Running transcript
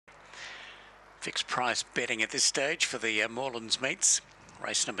Fixed price betting at this stage for the Moorlands meets,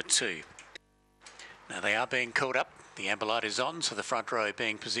 race number 2. Now they are being called up. The amber light is on, so the front row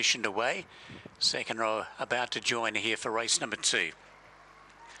being positioned away. Second row about to join here for race number 2.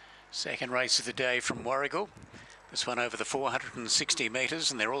 Second race of the day from Warragul. This one over the 460 metres,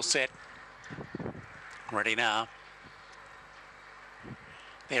 and they're all set. Ready now.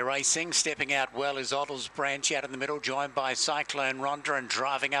 They're racing. Stepping out well is Ottle's Branch out in the middle, joined by Cyclone Ronda, and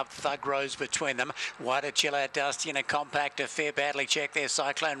driving up Thug Rose between them. Wider Chill Out Dusty in a compact affair. Badly checked there,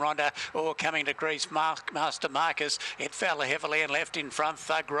 Cyclone Ronda. Coming to grease, Master Marcus. It fell heavily and left in front,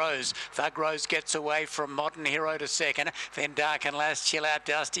 Thug Rose. Thug Rose gets away from Modern Hero to second. Then Dark and Last, Chill Out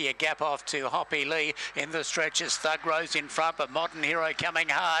Dusty. A gap off to Hoppy Lee. In the stretches, Thug Rose in front, but Modern Hero coming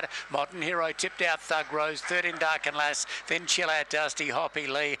hard. Modern Hero tipped out Thug Rose. Third in Dark and Last. Then Chill Out Dusty, Hoppy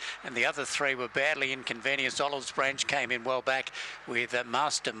Lee. And the other three were badly inconvenienced. Olive's Branch came in well back with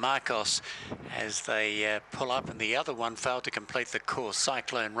Master Marcos as they pull up, and the other one failed to complete the course,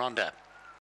 Cyclone Ronda.